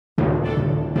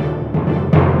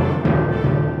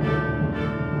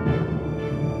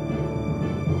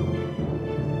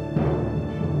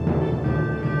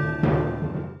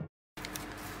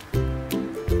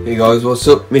Hey guys, what's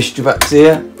up? Mr. Vax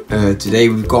here. Today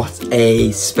we've got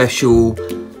a special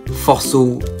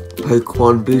fossil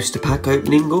Pokemon booster pack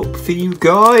opening up for you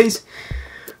guys.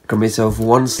 Got myself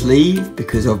one sleeve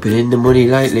because I've been in the money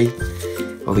lately.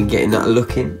 I've been getting that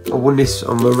looking. I won this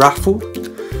on the raffle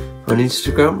on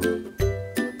Instagram.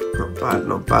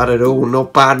 Not bad at all.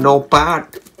 Not bad.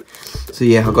 So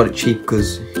yeah, I got it cheap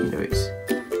because, you know,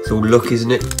 it's all luck,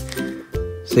 isn't it?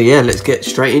 So yeah, let's get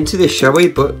straight into this, shall we?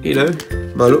 But, you know,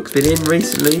 my luck's been in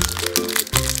recently.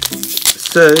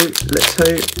 So let's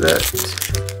hope that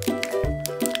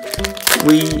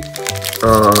we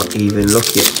are even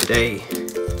luckier today.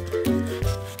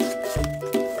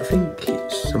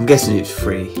 I'm guessing it's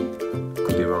free.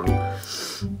 Could be wrong.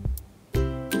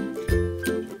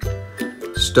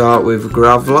 Start with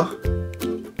Graveler.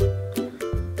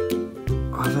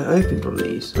 Have I opened one of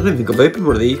these? I don't think I've opened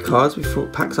one of these cards before.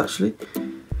 Packs actually.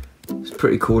 It's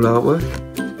pretty cool artwork.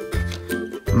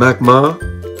 Magmar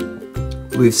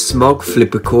with Smog.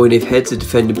 Flip a coin if heads. A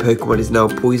defending Pokemon is now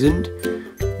poisoned.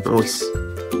 Nice.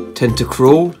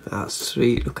 Tentacruel. That's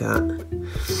sweet. Look at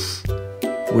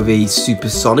that. With a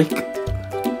Supersonic.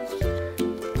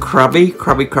 Krabby.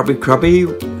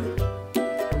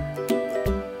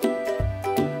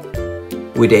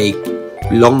 With a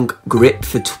long grip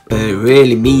for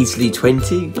really measly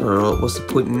 20. Alright, what's the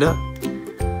point in that?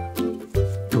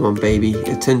 Come on, baby.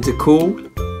 A Tentacool.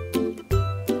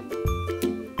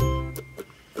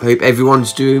 Hope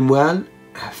everyone's doing well.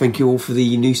 Thank you all for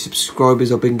the new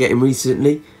subscribers I've been getting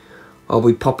recently. I'll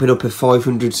be popping up a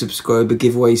 500 subscriber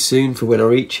giveaway soon for when I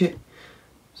reach it.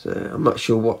 So I'm not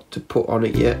sure what to put on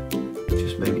it yet.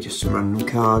 Maybe just some random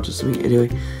cards or something.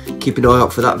 Anyway, keep an eye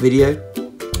out for that video.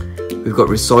 We've got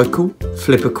Recycle.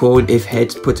 Flip a coin if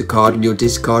heads. Put a card in your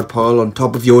discard pile on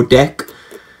top of your deck.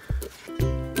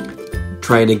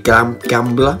 Trainer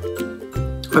Gambler.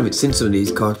 I haven't seen some of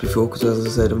these cards before because, as I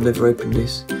said, I've never opened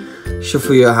this.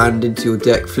 Shuffle your hand into your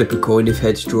deck. Flip a coin if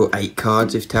heads. Draw 8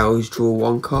 cards. If tails, draw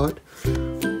 1 card.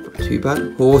 Not too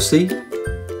bad. Horsey.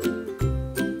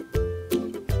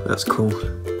 That's cool.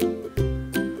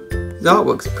 The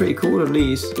artwork's pretty cool on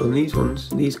these ones,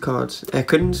 these cards.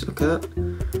 Ekans, look at that.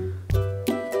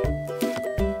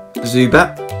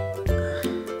 Zubat.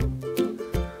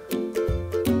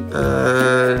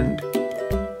 And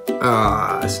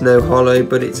it's no holo,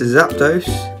 but it's a Zapdos.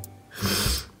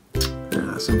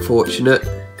 That's unfortunate.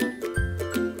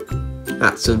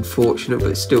 That's unfortunate,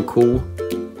 but it's still cool.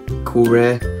 Cool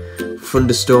rare.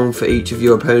 Thunderstorm for each of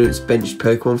your opponent's benched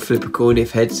Pokemon. Flip a coin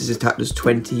if heads. This attack does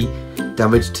 20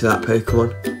 damage to that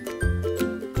Pokemon.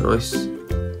 Nice.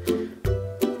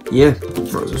 Yeah,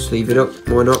 might as well sleeve it up.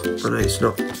 Why not? I know it's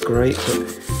not great,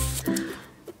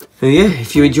 but yeah.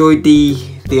 If you enjoyed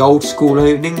the old school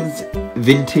openings,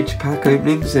 vintage pack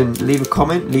openings, then leave a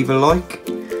comment, leave a like,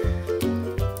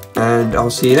 and I'll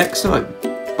see you next time.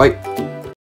 Bye.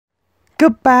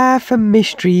 Goodbye for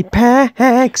mystery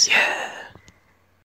packs. Yeah.